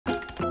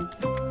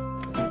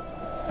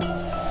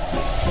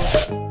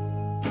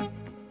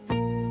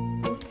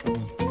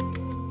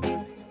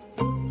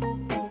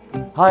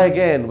Hi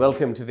again,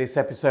 welcome to this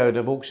episode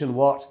of Auction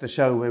Watch, the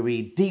show where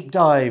we deep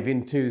dive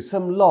into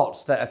some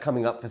lots that are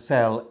coming up for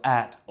sale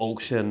at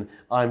auction.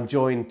 I'm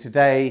joined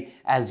today,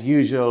 as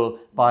usual,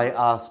 by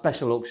our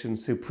special auction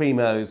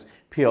supremos,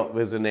 Piotr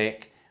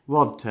Rusinek,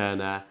 Rod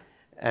Turner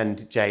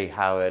and Jay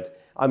Howard.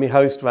 I'm your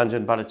host,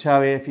 Ranjan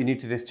Bhattacharya. If you're new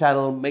to this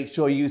channel, make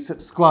sure you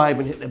subscribe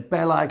and hit the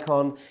bell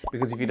icon,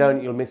 because if you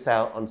don't, you'll miss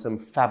out on some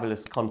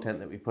fabulous content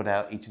that we put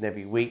out each and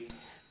every week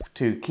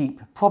to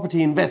keep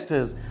property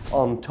investors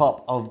on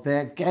top of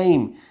their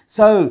game.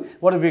 So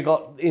what have we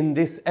got in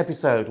this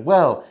episode?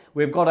 Well,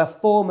 we've got a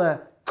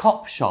former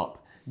cop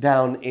shop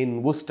down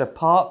in Worcester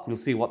Park. We'll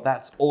see what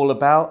that's all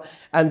about.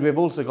 And we've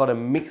also got a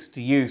mixed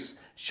use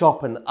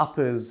shop and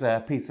uppers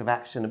piece of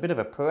action, a bit of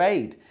a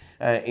parade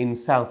in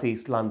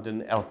southeast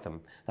London,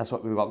 Eltham. That's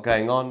what we've got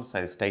going on,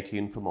 so stay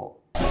tuned for more.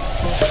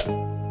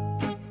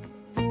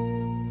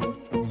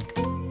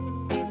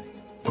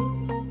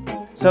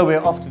 So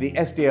we're off to the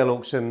SDL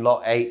auction,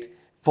 lot 8,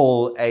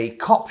 for a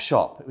cop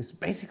shop. It was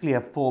basically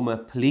a former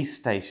police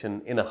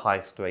station in a high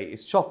street.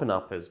 It's shop and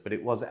uppers, but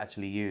it was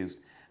actually used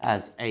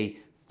as a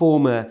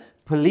former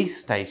police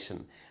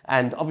station.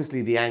 And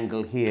obviously the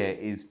angle here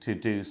is to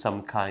do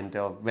some kind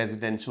of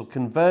residential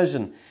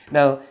conversion.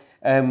 Now,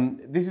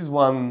 this is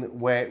one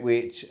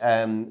which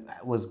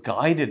was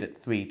guided at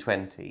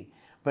 320,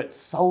 but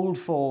sold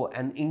for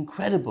an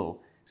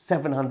incredible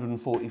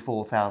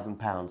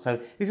 £744,000. So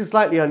this is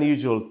slightly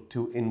unusual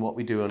in what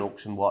we do on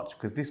Auction Watch,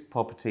 because this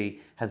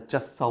property has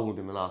just sold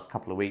in the last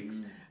couple of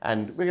weeks,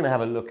 and we're going to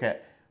have a look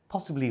at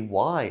possibly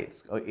why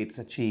it's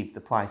achieved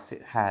the price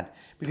it had.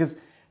 Because,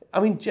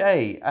 I mean,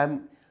 Jay,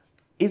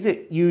 is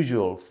it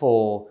usual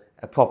for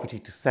a property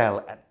to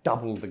sell at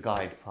double the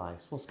guide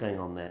price? What's going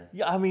on there?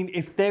 Yeah, I mean,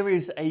 if there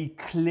is a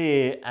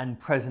clear and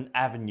present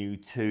avenue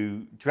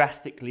to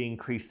drastically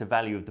increase the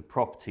value of the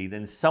property,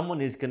 then someone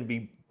is going to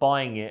be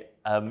buying it,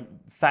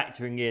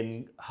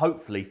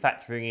 hopefully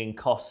factoring in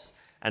costs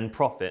and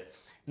profit.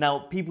 Now,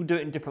 people do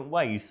it in different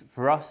ways.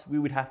 For us, we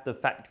would have to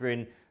factor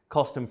in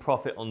cost and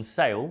profit on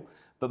sale,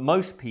 but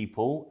most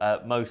people,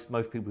 most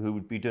people who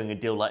would be doing a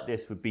deal like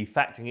this would be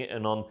factoring it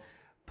in on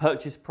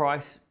purchase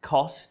price,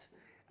 cost,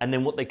 and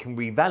then what they can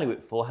revalue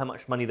it for, how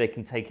much money they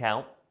can take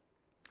out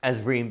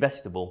as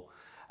reinvestable.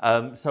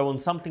 So on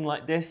something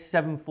like this,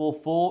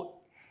 744,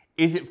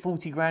 is it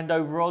 40 grand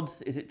over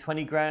odds? Is it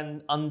 20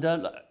 grand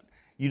under?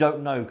 You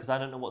don't know, because I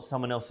don't know what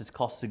someone else's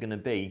costs are going to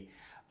be.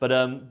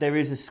 But there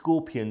is a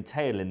scorpion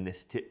tail in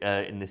this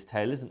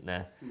tail, isn't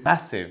there?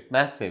 Massive,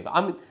 massive.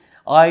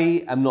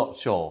 I am not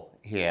sure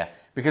here,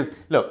 because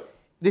look,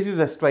 this is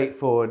a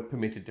straightforward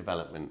permitted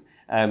development.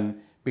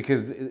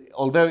 Because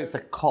although it's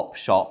a cop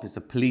shop, it's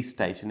a police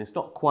station, it's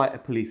not quite a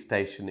police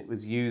station. It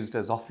was used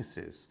as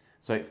offices,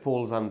 so it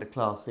falls under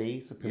Class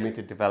E, so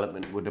permitted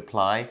development would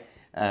apply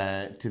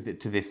to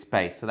this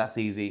space. So that's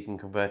easy, you can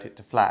convert it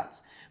to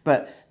flats.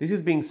 But this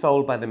is being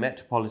sold by the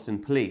Metropolitan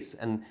Police,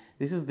 and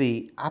this is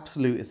the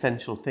absolute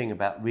essential thing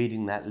about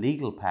reading that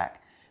legal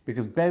pack,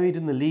 because buried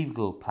in the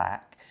legal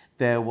pack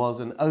there was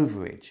an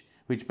overage,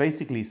 which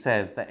basically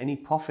says that any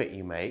profit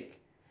you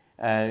make,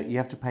 you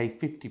have to pay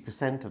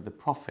 50% of the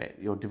profit,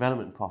 your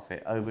development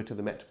profit, over to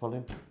the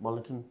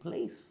Metropolitan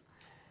Police.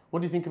 What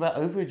do you think about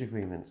overage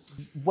agreements?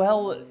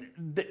 Well,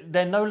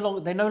 they no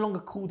longer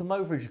call them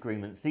overage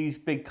agreements. These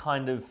big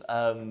kind of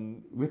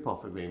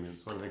rip-off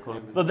agreements. What do they call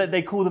them? Well,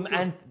 they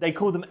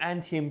call them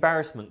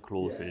anti-embarrassment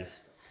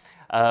clauses,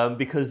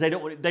 because they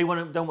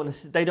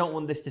don't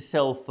want this to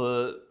sell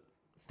for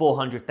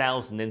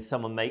 400,000, then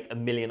someone make £1.5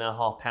 million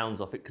off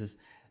it, because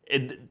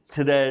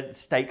to their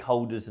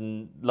stakeholders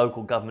and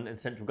local government and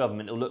central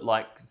government, it'll look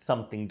like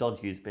something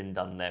dodgy has been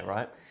done there,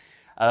 right?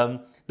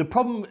 The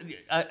problem,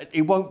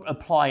 it won't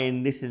apply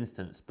in this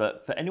instance,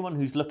 but for anyone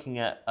who's looking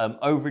at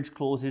overage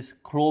clauses,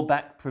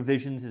 clawback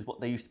provisions is what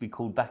they used to be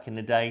called back in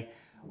the day,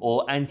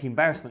 or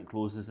anti-embarrassment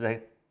clauses,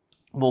 they're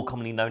more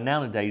commonly known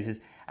nowadays,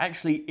 is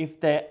actually if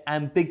they're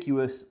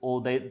ambiguous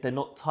or they're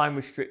not time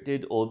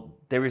restricted or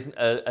there isn't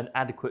an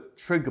adequate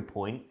trigger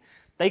point,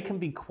 they can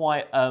be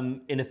quite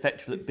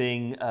ineffectual at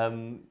being...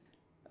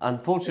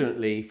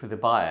 Unfortunately for the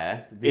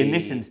buyer... in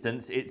this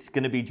instance, it's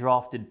going to be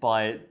drafted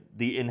by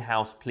the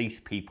in-house police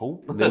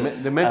people.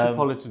 The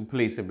Metropolitan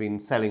Police have been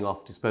selling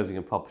off, disposing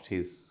of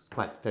properties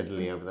quite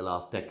steadily over the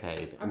last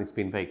decade, and it's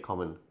been very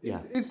common.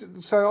 Yeah.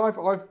 So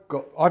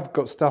I've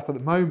got stuff at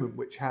the moment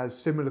which has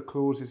similar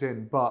clauses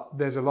in, but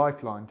there's a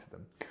lifeline to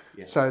them.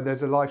 Yeah. So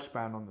there's a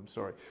lifespan on them.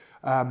 Sorry,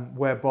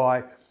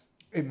 whereby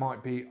it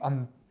might be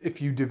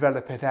if you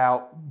develop it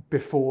out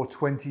before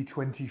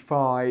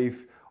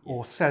 2025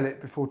 or sell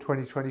it before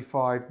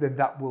 2025, then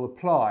that will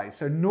apply.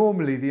 So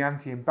normally the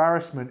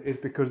anti-embarrassment is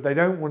because they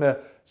don't want to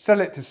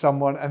sell it to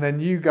someone and then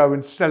you go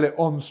and sell it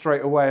on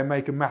straight away and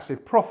make a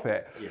massive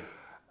profit. Yeah.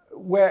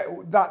 Where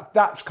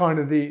that's kind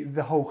of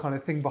the whole kind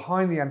of thing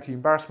behind the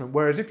anti-embarrassment.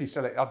 Whereas if you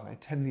sell it, I don't know,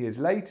 10 years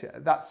later,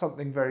 that's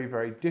something very,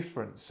 very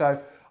different. So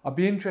I'd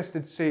be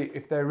interested to see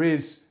if there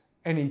is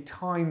any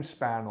time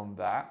span on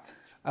that.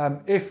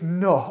 If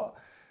not,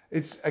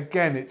 it's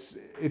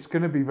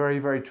going to be very,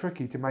 very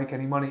tricky to make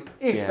any money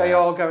if they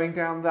are going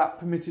down that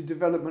permitted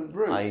development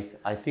route.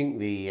 I think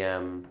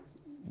the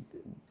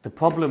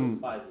problem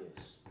 5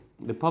 years.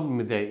 The problem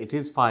with it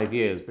is 5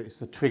 years, but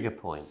it's a trigger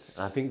point.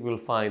 And I think we'll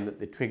find that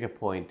the trigger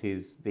point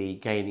is the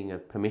gaining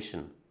of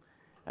permission.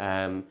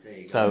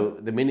 So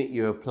the minute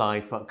you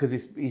apply for, because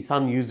it's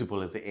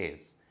unusable as it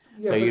is.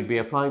 Yeah, so you'd be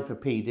applying for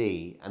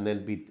PD, and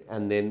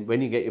then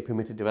when you get your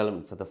permitted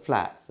development for the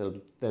flats,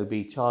 they'll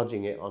be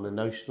charging it on a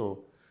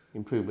notional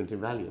improvement in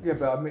value. Yeah,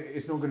 but I mean,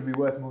 it's not going to be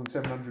worth more than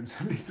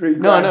 773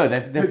 grand. No,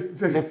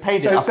 they've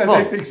paid it up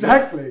front.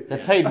 Exactly. They've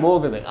paid more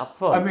than it up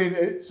front. I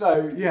mean,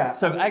 So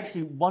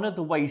actually, one of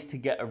the ways to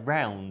get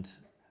around,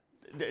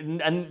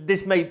 and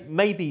this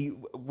maybe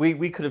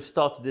we could have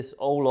started this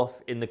all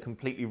off in the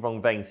completely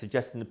wrong vein,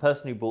 suggesting the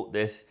person who bought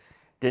this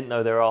didn't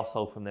know their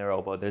arsehole from their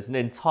elbow. There's an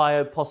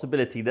entire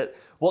possibility that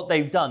what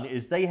they've done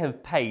is they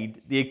have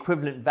paid the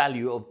equivalent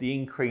value of the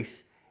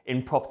increase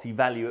in property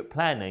value at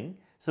planning.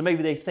 So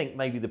maybe they think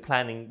with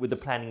the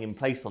planning in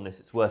place on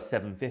this, it's worth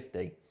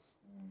 750.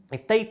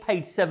 If they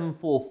paid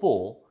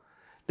 744,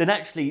 then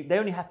actually they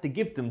only have to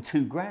give them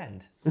 2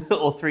 grand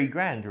or 3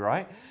 grand,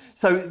 right?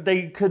 So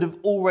they could have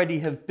already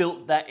have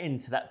built that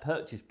into that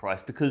purchase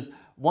price, because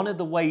one of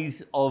the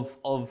ways of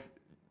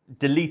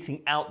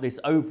deleting out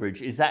this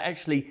overage is that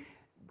actually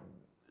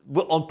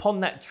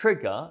upon that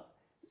trigger,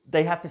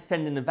 they have to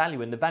send in the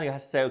value, and the value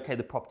has to say, okay,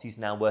 the property's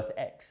now worth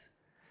X.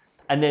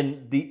 And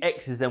then the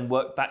X is then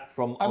worked back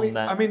from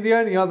that. I mean, the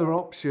only other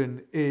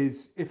option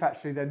is if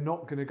actually they're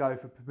not going to go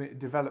for permitted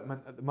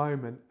development at the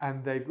moment,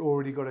 and they've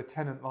already got a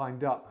tenant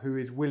lined up who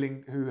is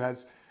willing, who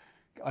has,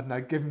 I don't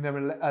know, given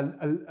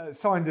them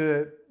signed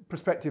a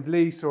prospective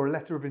lease or a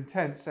letter of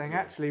intent saying,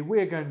 actually,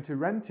 we're going to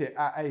rent it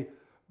at a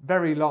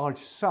very large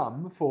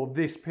sum for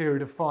this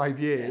period of 5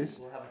 years,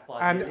 we'll have a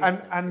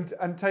 5-year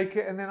and take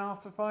it, and then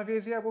after 5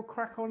 years, we'll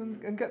crack on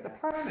and get the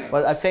planning.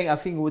 Well, I think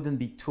it wouldn't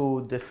be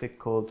too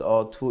difficult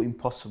or too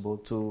impossible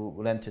to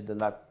rent it at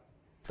like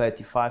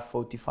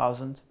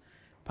 35,000-40,000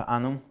 per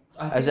annum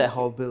as a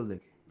whole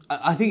building.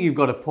 I think you've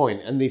got a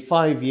point, and the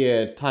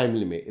 5-year time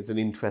limit is an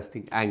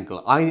interesting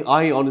angle.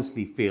 I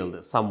honestly feel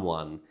that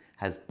someone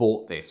has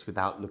bought this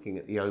without looking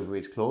at the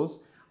overage clause.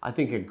 I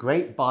think a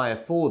great buyer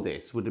for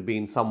this would have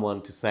been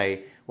someone to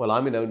say, well,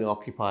 I'm an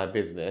owner-occupier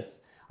business.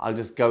 I'll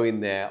just go in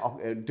there,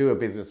 do a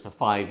business for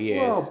 5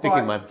 years, stick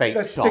in my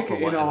vape shop or whatever. Stick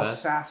it in our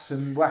SAS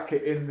and whack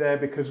it in there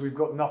because we've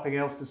got nothing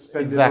else to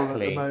spend it on at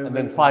the moment. And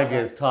then 5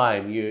 years'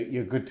 time,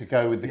 you're good to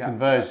go with the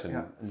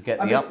conversion and get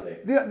the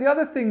uplift. The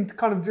other thing,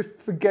 kind of just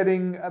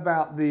forgetting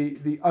about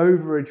the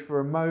overage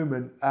for a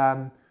moment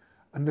and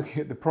looking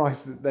at the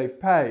price that they've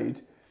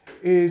paid,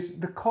 is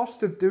the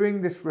cost of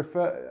doing this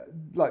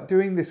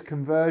doing this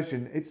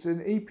conversion. It's an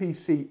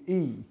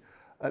EPC-E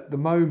at the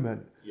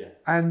moment,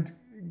 and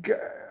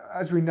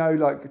as we know,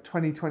 like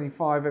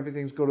 2025,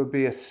 everything's got to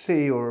be a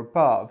C or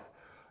above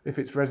if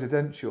it's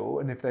residential,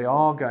 and if they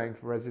are going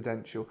for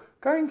residential.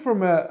 Going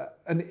from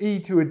an E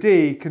to a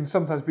D can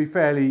sometimes be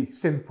fairly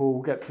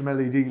simple, get some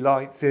LED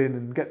lights in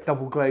and get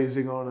double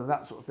glazing on and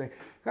that sort of thing.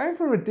 Going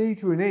from a D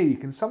to an E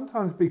can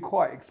sometimes be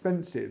quite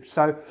expensive.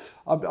 So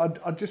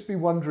I'd just be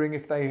wondering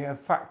if they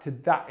have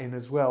factored that in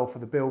as well for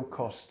the build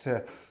cost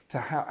to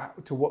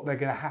what they're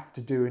going to have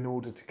to do in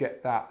order to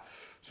get that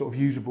sort of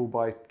usable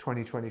by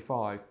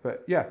 2025.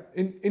 But yeah,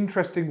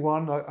 interesting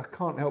one. I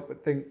can't help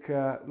but think,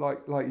 like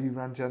you,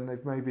 Ranjan,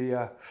 they've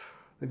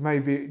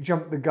maybe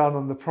jumped the gun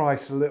on the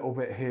price a little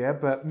bit here,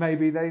 but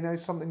maybe they know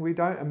something we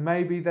don't, and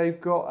maybe they've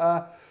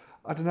got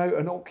I don't know,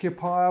 an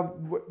occupier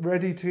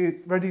ready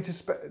to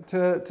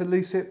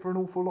lease it for an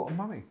awful lot of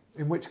money.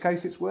 In which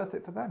case, it's worth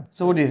it for them.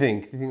 So, what do you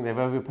think? Do you think they've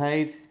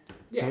overpaid?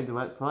 Paid the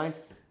right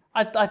price?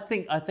 I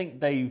think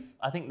they've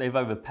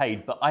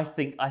overpaid, but I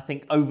think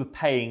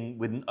overpaying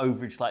with an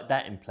overage like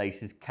that in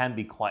place can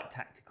be quite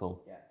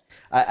tactical. Yeah.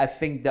 I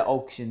think the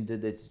auction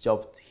did its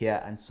job here,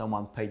 and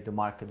someone paid the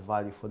market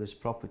value for this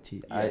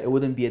property. It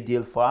wouldn't be a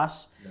deal for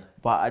us,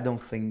 but I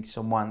don't think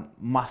someone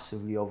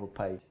massively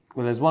overpaid.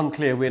 Well, there's one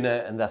clear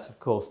winner, and that's of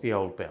course the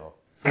old bill.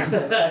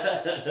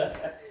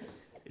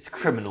 It's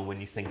criminal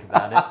when you think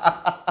about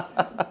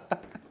it.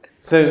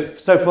 So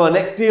for our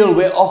next deal,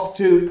 we're off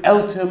to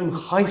Eltham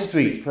High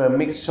Street for a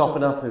mixed shop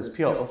and uppers.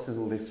 Piotr, what's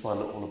all this one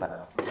all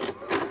about?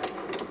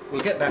 We'll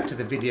get back to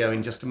the video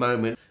in just a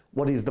moment.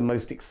 What is the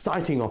most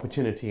exciting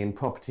opportunity in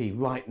property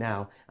right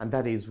now? And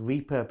that is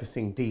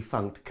repurposing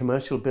defunct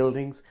commercial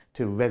buildings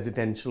to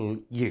residential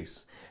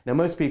use. Now,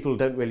 most people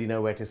don't really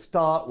know where to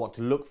start, what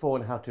to look for,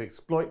 and how to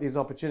exploit these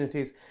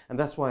opportunities. And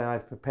that's why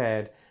I've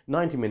prepared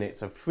 90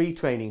 minutes of free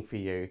training for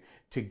you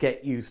to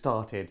get you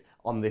started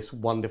on this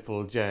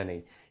wonderful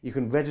journey. You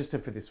can register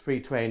for this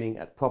free training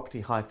at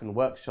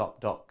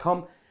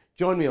property-workshop.com.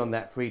 Join me on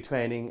that free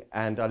training,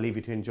 and I'll leave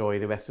you to enjoy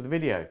the rest of the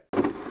video.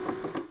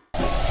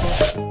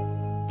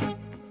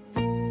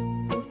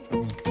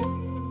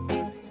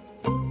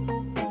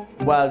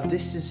 Well,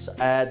 this is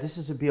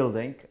a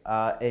building.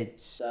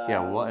 It's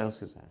what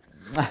else is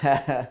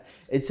that?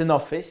 it's an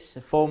office,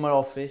 a former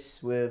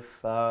office with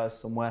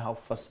some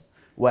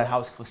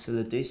warehouse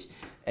facilities.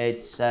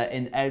 It's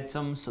in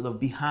Eltham, sort of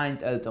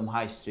behind Eltham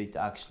High Street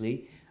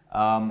actually,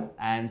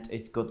 and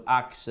it's got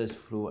access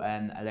through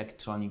an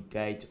electronic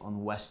gate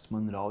on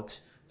Westman Road,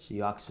 so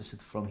you access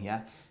it from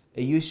here.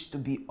 It used to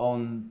be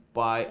owned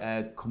by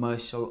a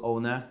commercial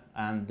owner,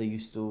 and they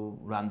used to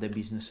run their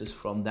businesses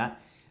from there.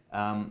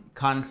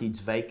 Currently, it's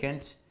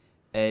vacant.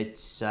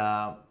 It's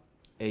the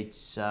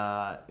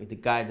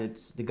guide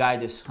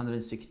is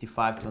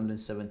 165 to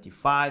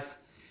 175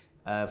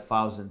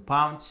 thousand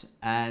pounds,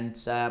 and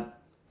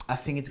I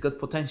think it's got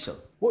potential.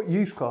 What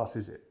use class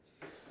is it?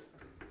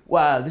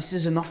 Well, this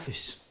is an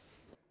office.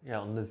 Yeah,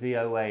 on the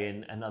VOA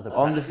and other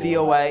On the platforms.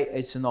 VOA,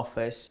 it's an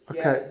office.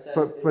 Okay,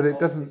 but it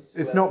doesn't.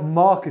 It's not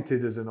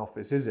marketed as an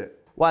office, is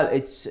it? Well,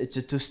 it's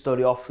a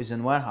two-story office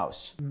and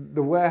warehouse.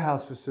 The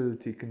warehouse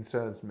facility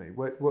concerns me.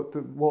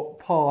 What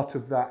part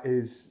of that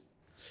is?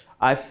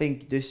 I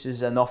think this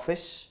is an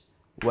office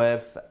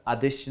with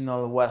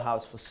additional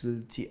warehouse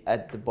facility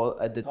at the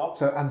top.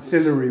 So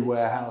ancillary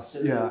warehouse.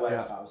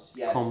 Warehouse.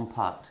 Yes.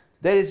 Compact.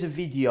 There is a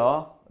video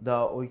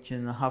that we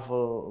can have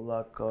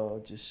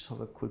just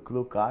have a quick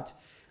look at.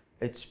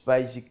 It's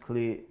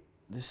basically,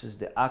 this is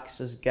the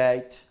access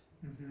gate.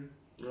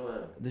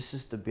 This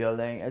is the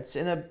building. It's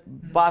in a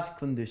bad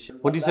condition.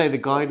 What did you say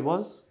the guide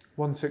was?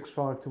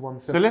 165 to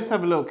 170. So let's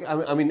have a look.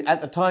 I mean,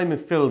 at the time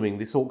of filming,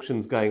 this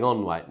auction's going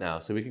on right now,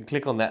 so we can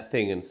click on that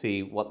thing and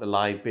see what the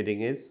live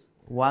bidding is.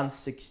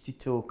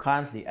 162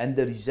 currently, and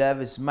the reserve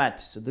is met.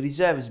 So the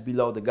reserve is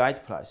below the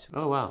guide price.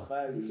 Oh wow!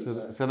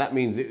 So that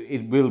means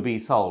it will be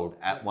sold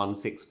at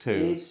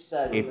 162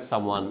 if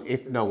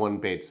no one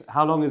bids.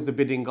 How long has the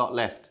bidding got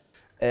left?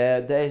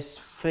 There's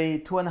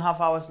 2.5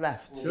 hours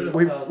left.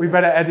 We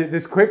better edit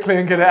this quickly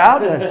and get it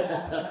out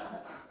there.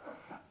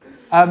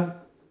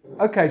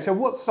 Okay, so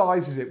what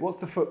size is it? What's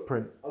the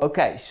footprint?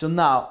 Okay, so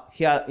now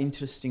here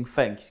interesting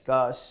things,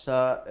 because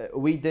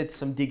we did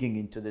some digging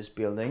into this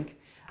building,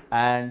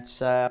 and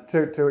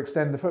To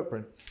extend the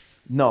footprint?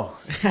 no,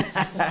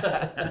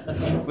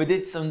 we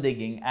did some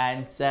digging,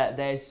 and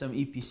there's some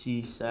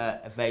EPCs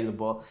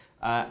available.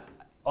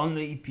 On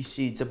the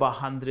EPC, it's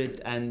about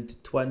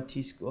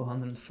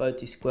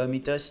 130 square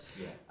meters,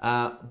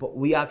 but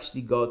we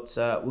actually got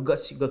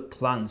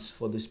plans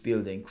for this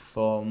building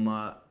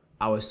from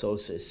our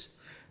sources.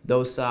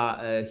 Those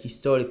are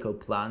historical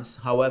plans.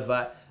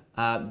 However,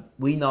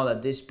 we know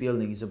that this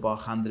building is about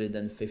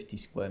 150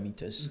 square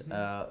meters.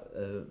 That's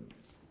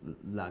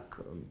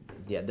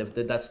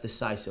the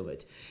size of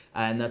it,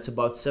 and that's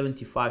about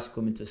 75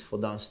 square meters for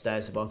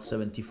downstairs, about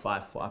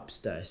 75 for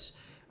upstairs,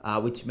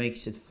 which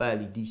makes it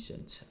fairly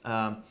decent.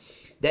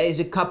 There is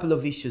a couple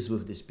of issues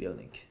with this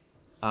building,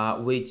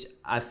 which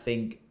I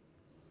think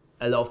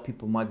a lot of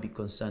people might be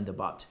concerned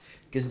about,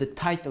 because the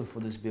title for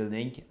this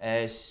building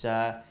is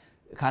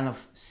kind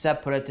of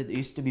separated. It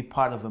used to be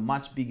part of a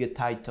much bigger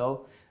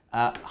title.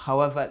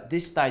 However,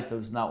 this title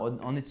is now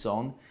on its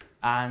own,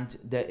 and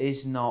there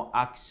is no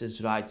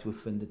access rights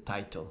within the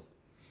title,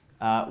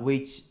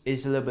 which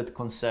is a little bit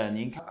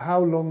concerning.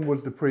 How long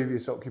was the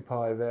previous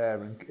occupier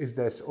there, and is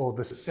there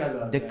the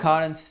seller? The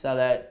current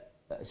seller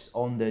has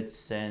owned it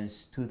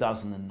since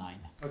 2009.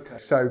 Okay.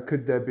 So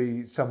could there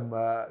be some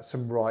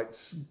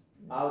rights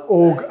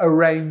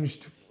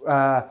arranged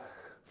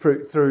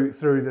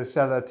through the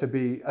seller to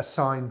be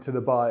assigned to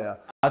the buyer?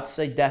 I'd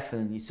say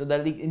definitely. So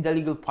in the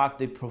legal pack,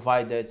 they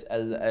provided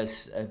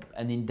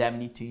an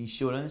indemnity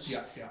insurance,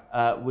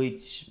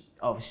 which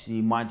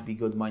obviously might be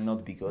good, might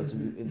not be good.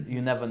 You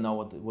never know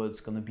what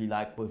it's going to be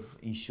like with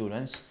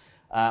insurance.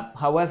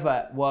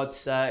 However,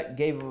 what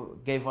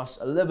gave us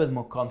a little bit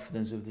more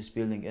confidence with this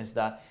building is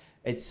that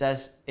it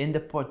says in the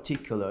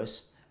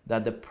particulars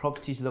that the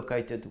property is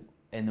located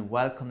in a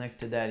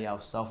well-connected area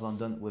of South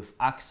London with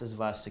access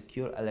via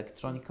secure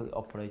electronically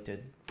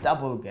operated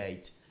double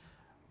gate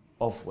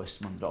of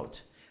Westman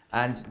Road.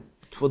 And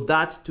for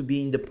that to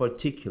be in the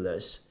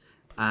particulars,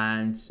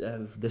 and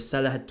the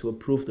seller had to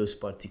approve those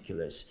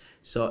particulars.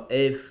 So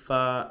if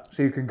so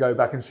you can go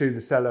back and sue the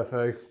seller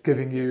for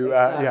giving you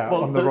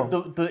well, on the wrong.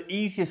 The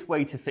easiest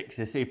way to fix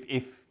this,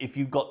 if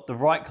you've got the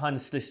right kind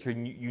of solicitor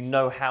and you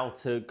know how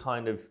to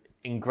kind of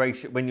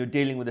ingratiate when you're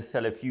dealing with a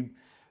seller, if you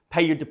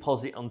pay your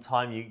deposit on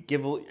time, you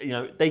give,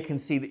 they can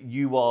see that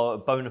you are a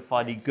bona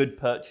fide good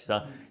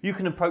purchaser. You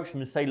can approach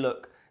them and say,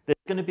 look, there's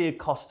going to be a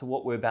cost to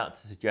what we're about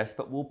to suggest,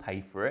 but we'll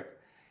pay for it.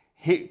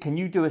 Here, can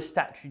you do a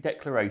statutory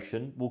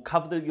declaration? We'll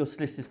cover your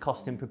solicitor's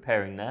cost in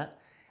preparing that.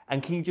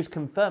 And can you just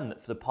confirm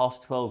that for the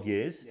past 12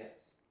 years,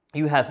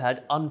 you have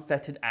had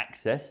unfettered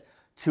access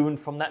to and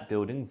from that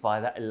building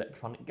via that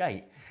electronic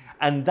gate?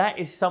 And that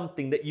is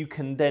something that you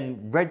can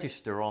then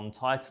register on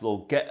title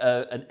or get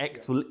an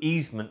actual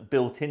easement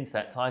built into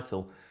that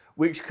title,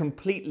 which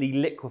completely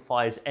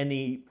liquefies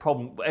any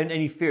problem,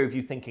 any fear of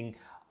you thinking,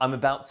 I'm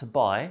about to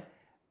buy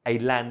a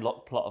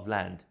landlocked plot of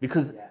land,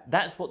 because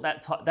that's what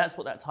that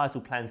title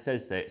plan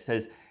says there. It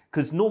says,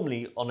 because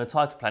normally on a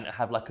title plan it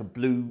have like a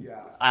blue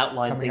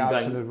outline coming thing out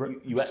going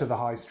to the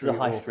high street. To the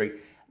high street.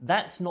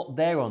 That's not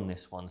there on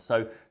this one.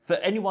 So for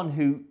anyone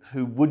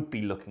who would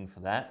be looking for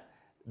that,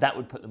 that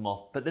would put them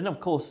off. But then, of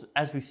course,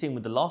 as we've seen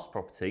with the last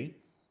property,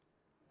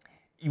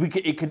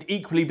 it could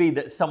equally be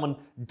that someone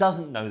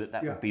doesn't know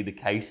that would be the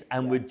case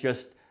and would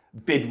just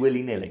bid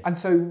willy-nilly. And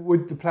so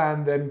would the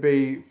plan then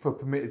be for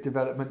permitted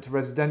development to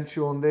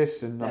residential on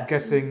this? And I'm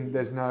guessing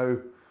there's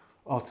no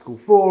Article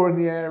 4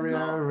 in the area?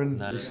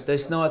 No.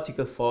 There's no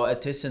Article 4.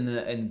 It is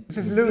in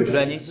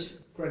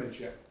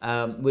Greenwich,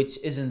 which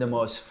isn't the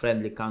most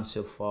friendly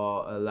council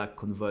for like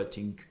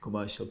converting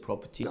commercial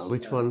properties.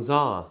 Which ones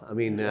are? I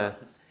mean,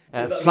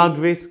 flood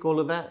risk, all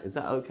of that, is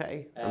that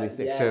okay? I mean, it's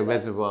next to a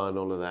reservoir and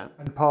all of that.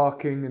 And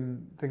parking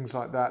and things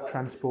like that,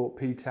 transport,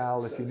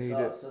 P-towel if you need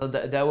it. So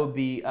there would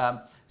be,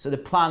 so the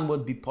plan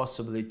would be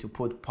possibly to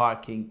put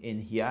parking in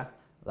here,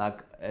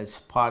 like as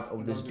part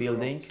of this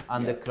building,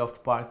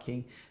 undercroft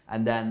parking,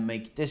 and then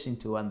make this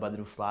into a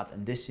 1-bedroom flat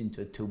and this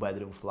into a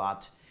 2-bedroom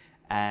flat.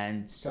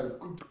 And so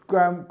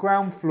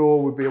ground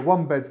floor would be a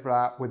 1-bed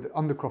flat with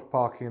undercroft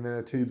parking and then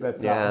a 2-bed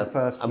flat on the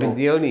first floor. I mean,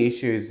 the only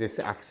issue is this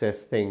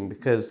access thing,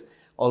 because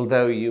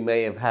although you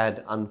may have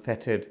had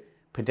unfettered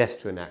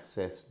pedestrian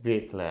access,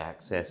 vehicular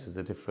access is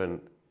a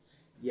different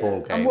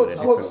ball game. And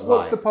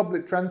what's the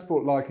public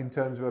transport like in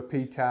terms of a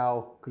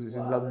P-towel, because it's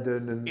in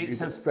London and it's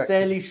a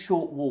fairly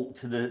short walk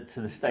to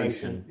the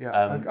station.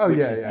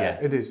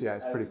 It is. Yeah,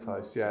 it's pretty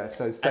close. Yeah,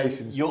 so stations.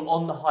 And you're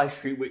on the high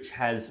street, which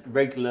has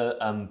regular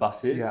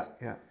buses.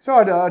 Yeah. So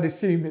I'd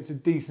assume it's a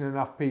decent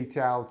enough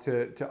P-towel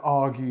to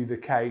argue the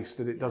case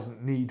that it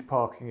doesn't need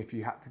parking if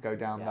you had to go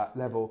down that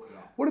level.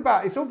 What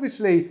about, it's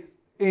obviously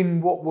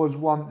in what was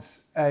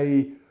once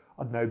a,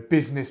 I don't know,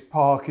 business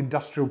park,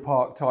 industrial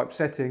park type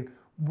setting.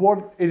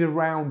 What is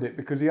around it?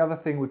 Because the other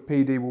thing with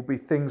PD will be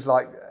things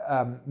like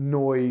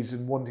noise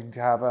and wanting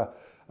to have a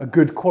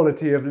good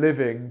quality of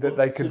living that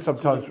they can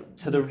sometimes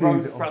to the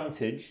road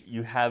frontage.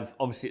 You have,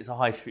 obviously it's a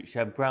high street, so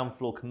you have ground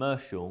floor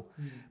commercial,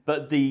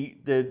 but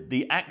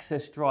the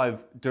access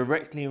drive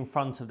directly in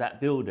front of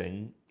that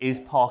building is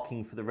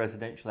parking for the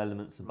residential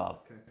elements above.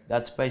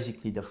 That's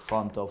basically the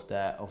front of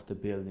the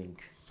building.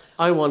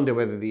 I wonder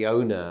whether the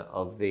owner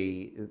of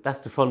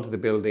that's the front of the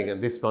building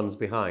and this one's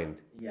behind.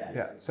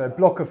 Yeah, so a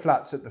block of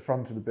flats at the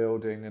front of the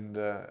building and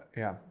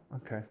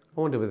okay. I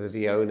wonder whether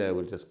the owner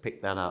will just pick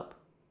that up.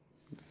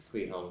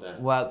 Freehold.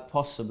 Well,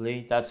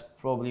 possibly. That's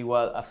probably,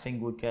 well, I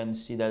think we can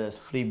see that there's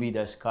 3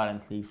 bidders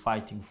currently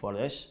fighting for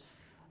this.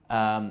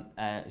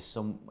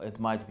 So it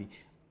might be.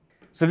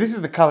 So this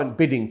is the current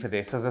bidding for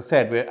this. As I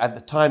said, we're at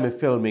the time of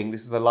filming,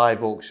 this is a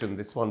live auction.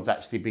 This one's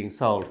actually being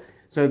sold.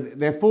 So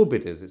there are 4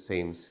 bidders, it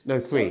seems. No,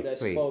 3. So there's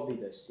 3. 4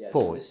 bidders, yes.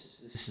 4.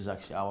 So this is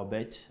actually our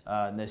bid.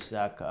 There's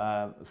like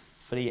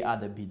 3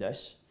 other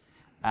bidders.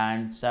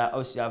 And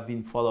obviously I've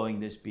been following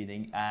this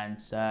bidding. And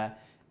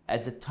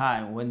at the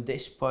time when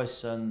this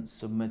person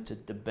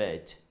submitted the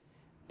bid,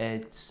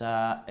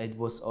 it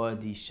was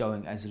already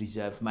showing as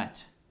reserve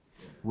met,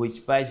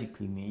 which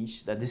basically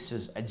means that this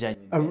is a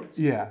genuine bid.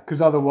 Yeah, because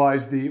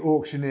otherwise the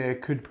auctioneer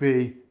could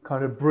be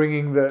kind of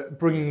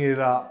bringing it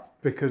up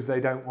because they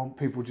don't want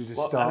people to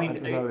just start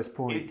at the lowest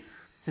point. It's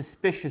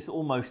suspicious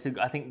almost.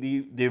 I think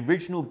the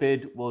original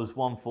bid was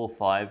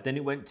 145, then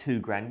it went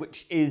 $2,000,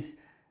 which is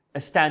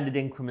a standard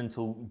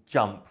incremental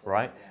jump,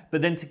 right?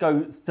 But then to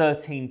go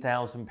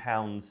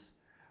 £13,000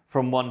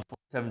 from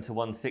 147 to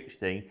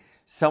 160,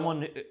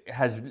 someone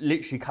has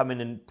literally come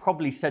in and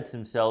probably said to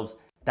themselves,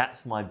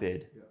 "That's my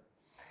bid." Yeah.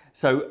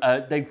 So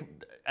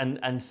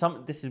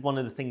this is one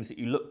of the things that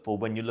you look for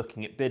when you're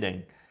looking at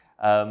bidding.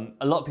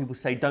 A lot of people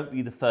say don't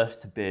be the first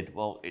to bid.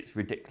 Well, it's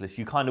ridiculous.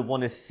 You kind of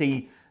want to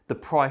see the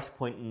price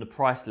point and the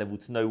price level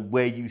to know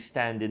where you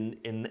stand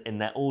in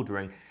that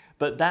ordering.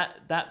 But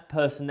that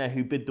person there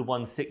who bid the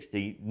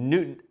 160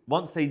 knew,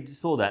 once they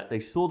saw that, they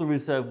saw the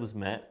reserve was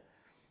met.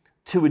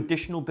 2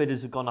 additional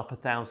bidders have gone up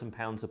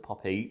 £1,000 a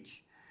pop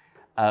each.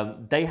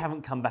 They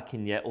haven't come back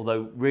in yet,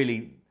 although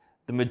really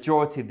the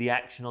majority of the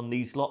action on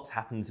these lots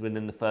happens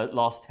within the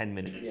last 10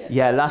 minutes.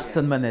 Yeah, last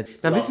 10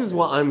 minutes. Now this is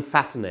what I'm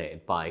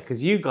fascinated by,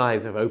 because you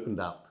guys have opened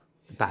up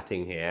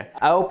batting here.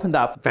 I opened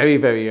up very,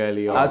 very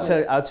early on. I'll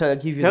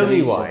give you Tell the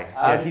me reason. why.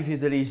 I'll give you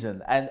the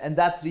reason. And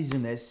that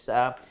reason is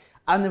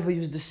I never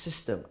used the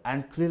system,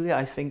 and clearly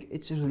I think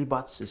it's a really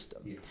bad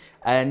system. Yeah.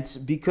 And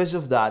because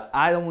of that,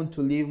 I don't want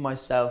to leave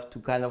myself to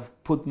kind of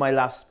put my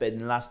last bid in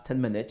the last 10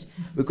 minutes,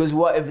 because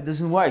what if it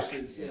doesn't work?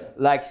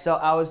 Yeah. So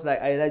I was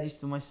like, I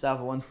registered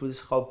myself, I went through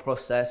this whole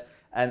process,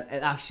 and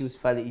actually it was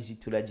fairly easy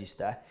to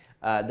register.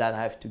 That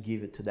I have to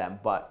give it to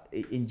them, but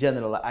in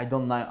general, I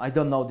don't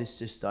know this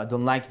system. I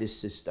don't like this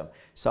system.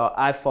 So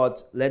I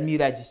thought, let me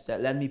register,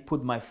 let me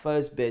put my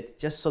first bid,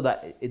 just so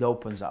that it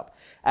opens up.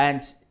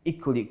 And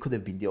equally, it could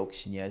have been the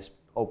auctioneers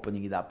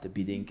opening it up, the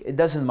bidding. It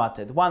doesn't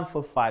matter.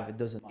 145, it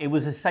doesn't matter. It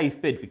was a safe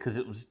bid because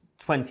it was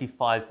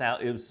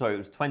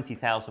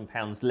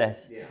 £20,000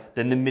 less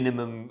than the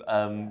minimum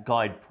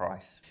guide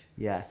price.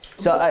 Yeah.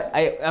 So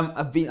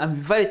I'm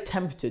very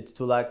tempted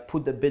to like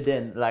put the bid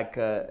in like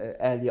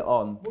earlier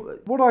on.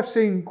 What I've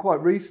seen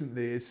quite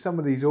recently is some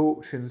of these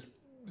auctions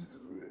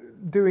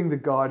doing the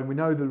guide, and we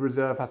know the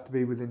reserve has to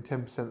be within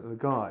 10% of the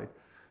guide,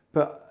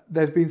 but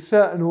there's been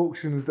certain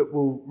auctions that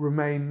will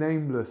remain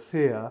nameless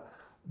here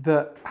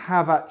that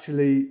have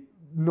actually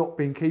not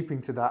been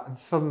keeping to that, and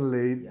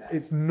suddenly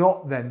it's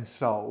not then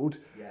sold,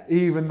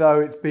 even though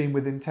it's been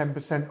within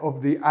 10%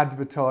 of the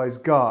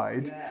advertised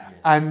guide,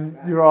 and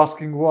you're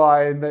asking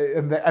why,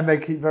 and they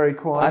keep very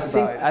quiet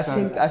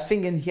I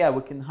think in here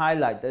we can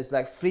highlight there's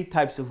like 3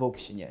 types of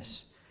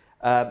auctioneers.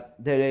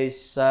 There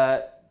is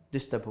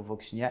this type of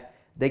auctioneer.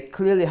 They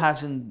clearly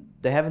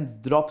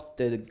haven't dropped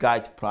the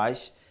guide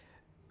price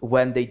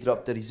when they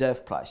dropped the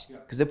reserve price,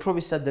 because they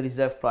probably set the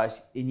reserve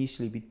price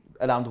initially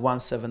around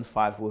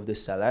 175 with the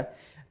seller.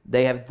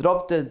 They have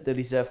dropped the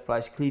reserve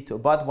price clear to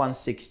about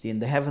 160,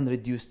 and they haven't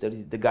reduced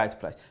the guide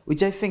price,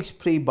 which I think is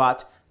pretty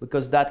bad,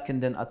 because that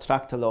can then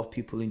attract a lot of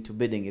people into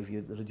bidding if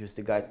you reduce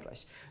the guide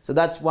price. So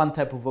that's one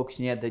type of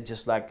auctioneer. They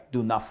just like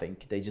do nothing.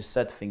 They just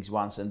set things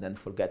once and then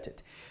forget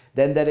it.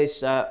 Then there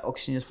is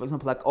auctioneers, for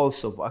example, like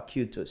also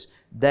Acutus.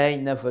 They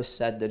never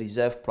set the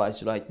reserve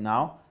price right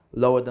now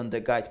lower than the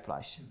guide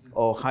price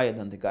or higher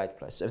than the guide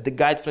price. So if the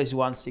guide price is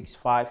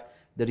 165,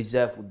 the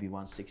reserve would be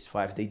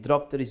 165. They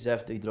drop the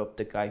reserve, they drop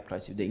the guide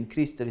price. If they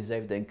increase the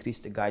reserve, they increase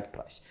the guide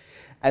price.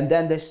 And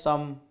then there's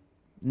some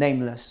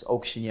nameless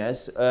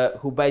auctioneers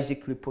who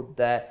basically put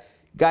the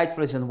guide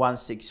price on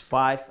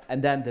 165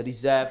 and then the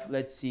reserve,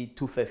 let's see,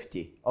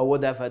 250 or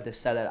whatever the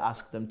seller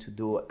asked them to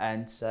do,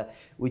 and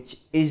which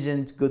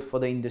isn't good for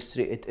the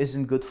industry. It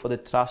isn't good for the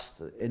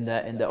trust in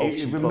the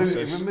auction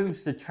process. It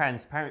removes the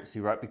transparency,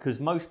 right? Because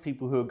most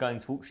people who are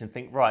going to auction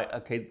think, right,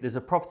 okay, there's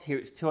a property here,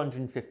 it's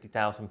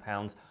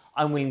 £250,000.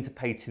 I'm willing to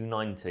pay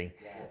 290.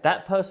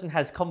 That person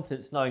has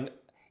confidence knowing,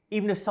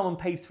 even if someone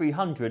paid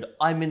 300,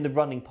 I'm in the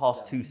running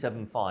past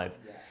 275.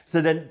 So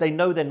then they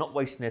know they're not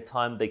wasting their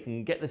time. They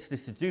can get the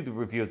solicitor to do the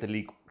review of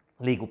the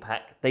legal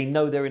pack. They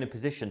know they're in a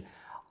position.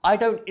 I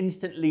don't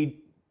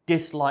instantly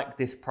dislike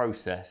this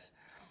process,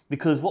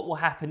 because what will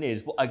happen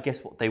is, I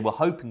guess what they were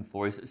hoping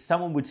for is that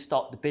someone would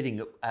start the bidding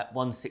at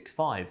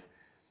 165,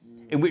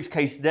 in which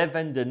case their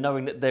vendor,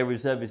 knowing that their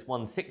reserve is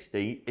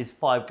 160, is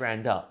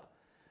 £5,000 up.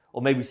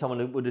 Or maybe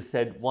someone would have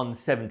said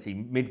 170,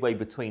 midway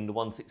between the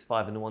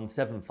 165 and the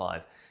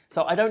 175.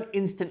 So I don't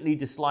instantly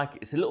dislike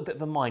it. It's a little bit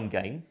of a mind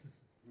game.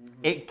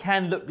 It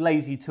can look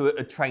lazy to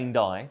a trained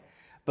eye,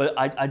 but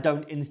I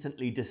don't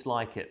instantly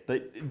dislike it.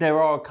 But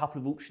there are a couple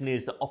of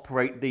auctioneers that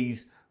operate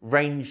these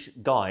range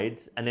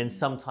guides and then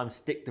sometimes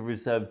stick the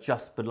reserve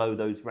just below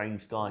those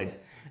range guides,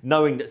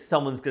 knowing that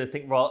someone's going to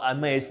think, well, I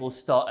may as well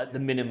start at the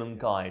minimum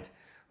guide,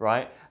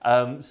 right?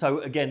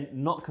 So again,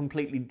 not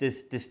completely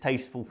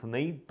distasteful for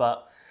me,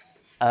 but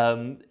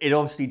it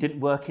obviously didn't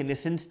work in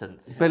this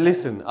instance. But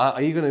listen,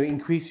 are you going to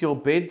increase your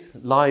bid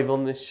live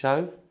on this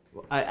show?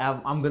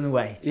 I'm going to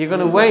wait. You're going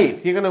to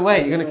wait. You're going to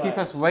wait. You're going to keep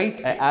us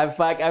waiting. I've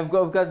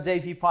got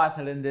JP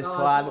partner in this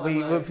one.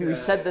 We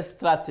set the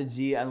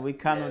strategy, and we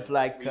cannot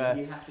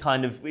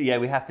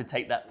we have to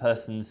take that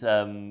person's.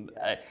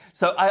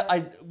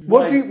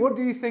 What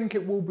do you think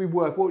it will be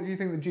worth? What do you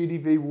think the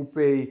GDV will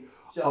be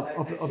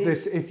of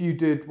this if you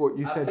did what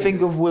you said? I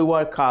think if we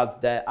work out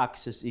the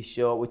access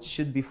issue, which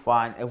should be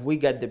fine, if we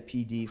get the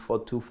PD for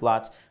 2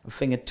 flats, I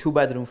think a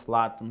 2-bedroom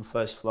flat on the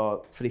first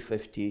floor,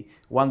 350,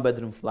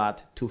 1-bedroom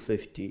flat,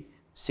 250,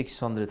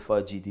 600 for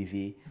a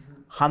GDV,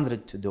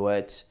 100 to do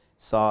it,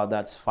 so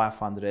that's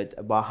 500,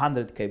 about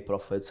 100k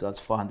profit, so that's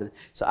 400.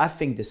 So I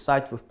think the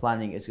site with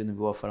planning is going to be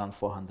worth around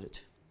 400.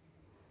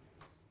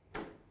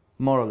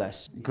 More or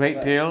less.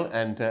 Great deal,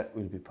 and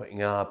we'll be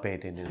putting our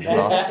bid in the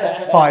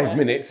last 5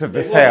 minutes of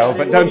the sale,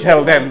 but don't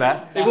tell them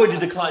that. They've already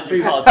declined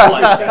your card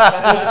twice.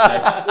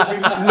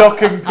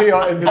 Locking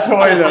Piotr in the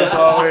toilet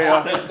while we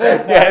are.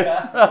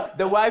 Yes.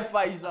 The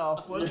Wi-Fi is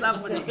off. What's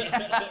happening?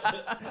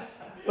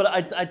 But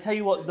I tell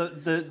you what,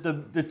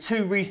 the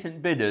 2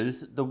 recent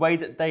bidders, the way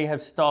that they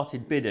have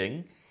started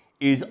bidding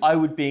is I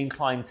would be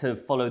inclined to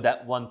follow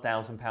that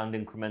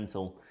 £1,000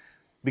 incremental.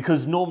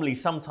 Because normally,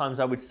 sometimes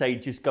I would say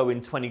just go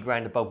in 20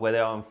 grand above where they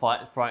are and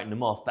frighten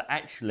them off. But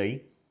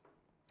actually,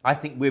 I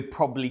think we're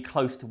probably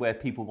close to where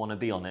people want to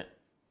be on it.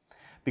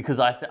 Because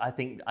I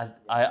think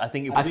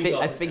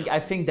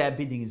their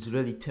bidding is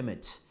really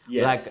timid.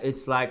 Yes. Like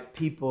it's like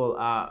people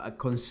are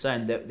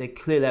concerned. They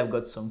clearly have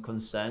got some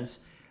concerns.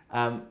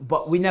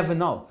 But we never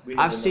know.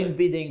 I've seen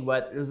bidding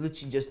where there's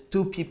literally just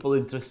 2 people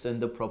interested in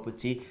the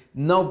property,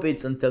 no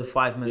bids until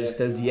 5 minutes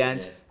till the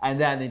end, and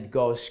then it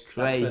goes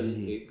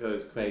crazy. It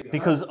goes crazy.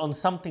 Because on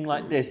something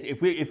like this,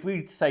 if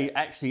we say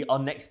actually our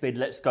next bid,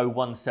 let's go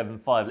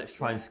 175, let's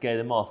try and scare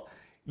them off.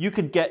 You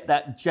could get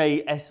that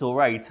J, S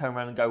or A turn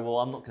around and go, well,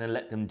 I'm not going to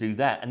let them do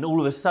that, and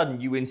all of a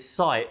sudden you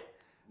incite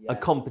a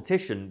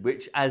competition,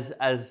 which as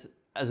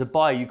a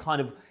buyer you kind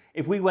of,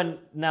 if we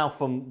went now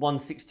from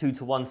 162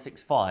 to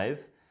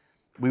 165.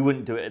 We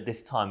wouldn't do it at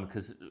this time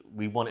because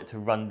we want it to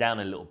run down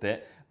a little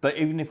bit. But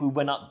even if we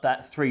went up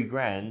that 3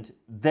 grand,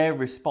 their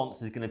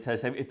response is going to tell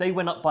us, if they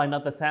went up by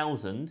another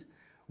 1,000,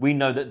 we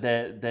know that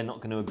they're not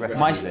going to aggressively.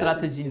 My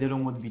strategy in the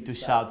room would be to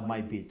shout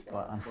my bid,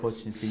 but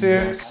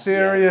unfortunately...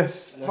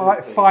 Serious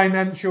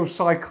financial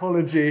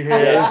psychology here,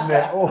 isn't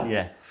it? Oh.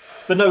 Yeah.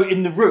 But no,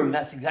 in the room,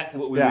 that's exactly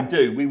what we would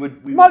do. We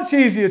would much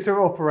easier to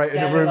operate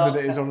in a room than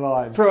it is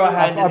online. Throw a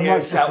hand in the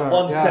air, shout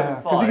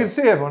 175. Because you can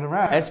see everyone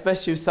around.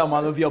 Especially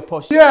someone of your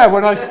posture. Yeah,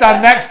 when I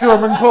stand next to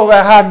them and pull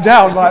their hand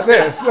down like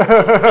this.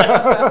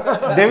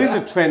 There is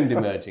a trend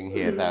emerging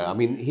here, though. I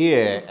mean,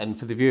 here, and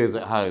for the viewers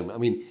at home, I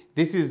mean,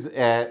 this is,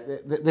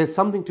 there's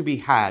something to be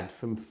had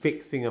from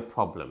fixing a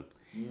problem.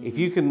 If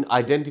you can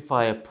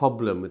identify a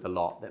problem with a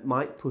lot that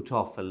might put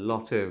off a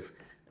lot of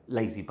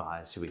lazy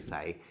buyers, shall we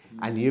say,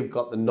 and you've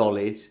got the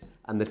knowledge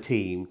and the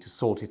team to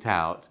sort it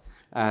out,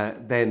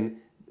 then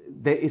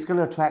it's going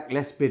to attract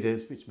less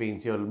bidders, which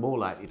means you're more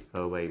likely to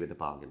go away with a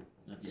bargain.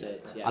 That's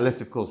it. Yeah.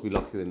 Unless, of course, we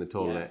lock you in the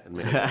toilet and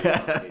make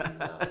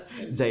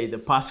Jay, the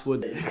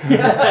password.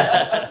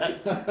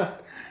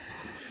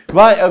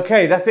 Right,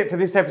 okay, that's it for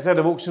this episode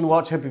of Auction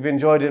Watch. Hope you've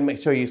enjoyed it.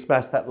 Make sure you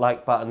smash that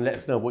like button. Let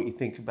us know what you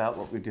think about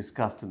what we've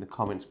discussed in the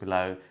comments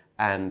below,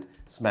 and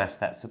smash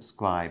that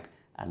subscribe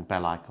and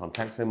bell icon.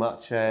 Thanks very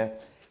much,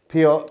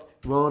 Piotr,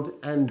 Rod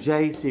and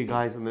Jay. See you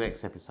guys in the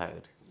next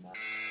episode.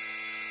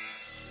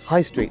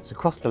 High streets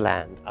across the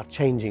land are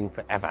changing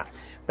forever.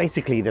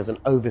 Basically, there's an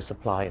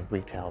oversupply of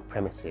retail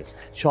premises.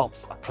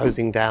 Shops are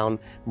closing down,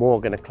 more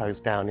are going to close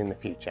down in the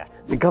future.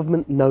 The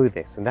government know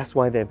this, and that's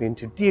why they're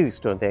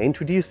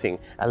introducing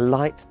a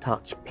light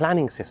touch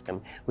planning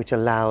system which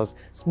allows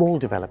small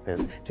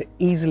developers to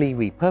easily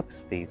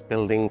repurpose these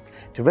buildings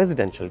to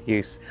residential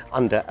use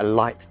under a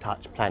light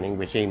touch planning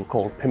regime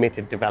called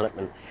permitted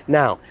development.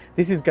 Now,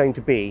 this is going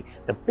to be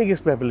the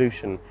biggest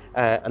revolution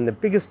and the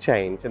biggest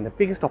change and the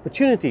biggest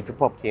opportunity for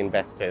property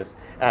investors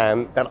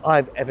that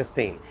I've ever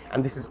seen.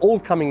 And this is all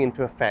coming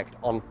into effect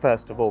on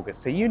 1st of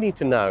August. So you need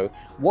to know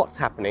what's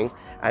happening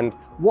and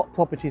what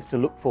properties to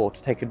look for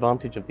to take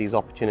advantage of these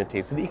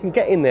opportunities so that you can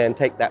get in there and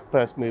take that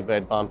first mover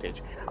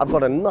advantage. I've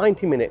got a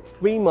 90-minute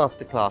free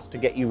masterclass to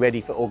get you ready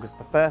for August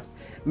the 1st.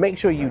 Make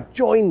sure you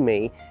join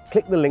me.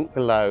 Click the link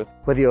below.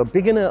 Whether you're a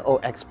beginner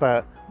or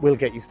expert, we'll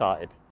get you started.